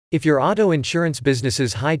If your auto insurance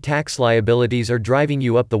business's high tax liabilities are driving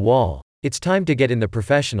you up the wall, it's time to get in the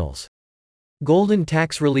professionals. Golden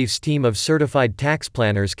Tax Relief's team of certified tax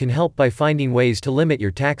planners can help by finding ways to limit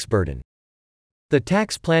your tax burden. The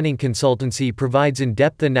tax planning consultancy provides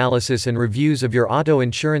in-depth analysis and reviews of your auto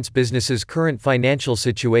insurance business's current financial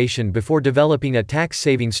situation before developing a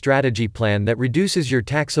tax-saving strategy plan that reduces your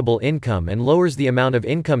taxable income and lowers the amount of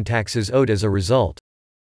income taxes owed as a result.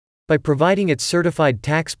 By providing its certified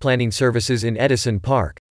tax planning services in Edison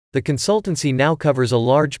Park, the consultancy now covers a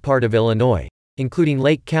large part of Illinois, including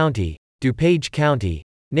Lake County, DuPage County,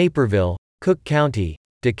 Naperville, Cook County,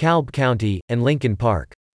 DeKalb County, and Lincoln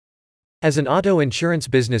Park. As an auto insurance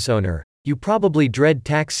business owner, you probably dread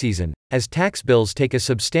tax season, as tax bills take a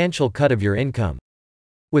substantial cut of your income.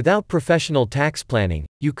 Without professional tax planning,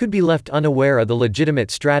 you could be left unaware of the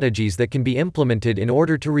legitimate strategies that can be implemented in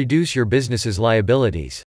order to reduce your business's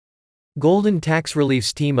liabilities. Golden Tax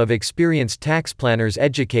Relief's team of experienced tax planners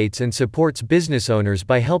educates and supports business owners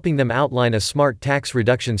by helping them outline a smart tax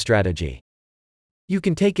reduction strategy. You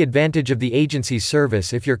can take advantage of the agency's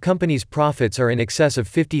service if your company's profits are in excess of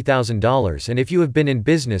 $50,000 and if you have been in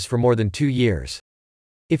business for more than 2 years.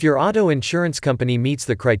 If your auto insurance company meets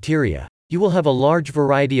the criteria, you will have a large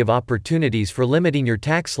variety of opportunities for limiting your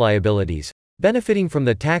tax liabilities, benefiting from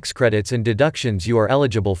the tax credits and deductions you are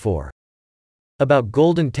eligible for. About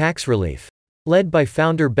Golden Tax Relief. Led by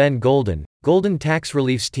founder Ben Golden, Golden Tax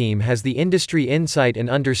Relief's team has the industry insight and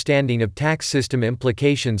understanding of tax system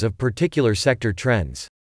implications of particular sector trends.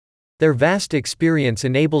 Their vast experience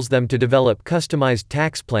enables them to develop customized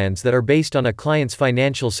tax plans that are based on a client's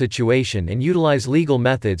financial situation and utilize legal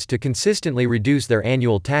methods to consistently reduce their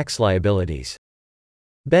annual tax liabilities.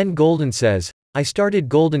 Ben Golden says, "I started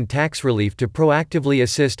Golden Tax Relief to proactively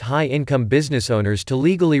assist high-income business owners to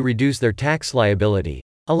legally reduce their tax liability,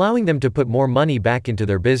 allowing them to put more money back into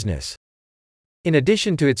their business." In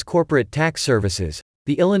addition to its corporate tax services,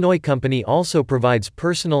 the Illinois company also provides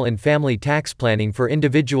personal and family tax planning for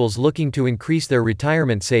individuals looking to increase their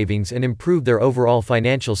retirement savings and improve their overall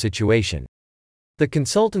financial situation. The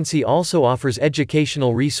consultancy also offers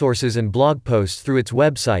educational resources and blog posts through its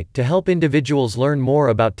website to help individuals learn more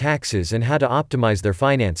about taxes and how to optimize their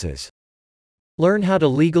finances. Learn how to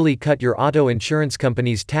legally cut your auto insurance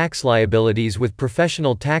company's tax liabilities with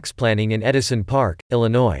professional tax planning in Edison Park,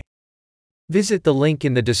 Illinois. Visit the link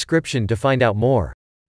in the description to find out more.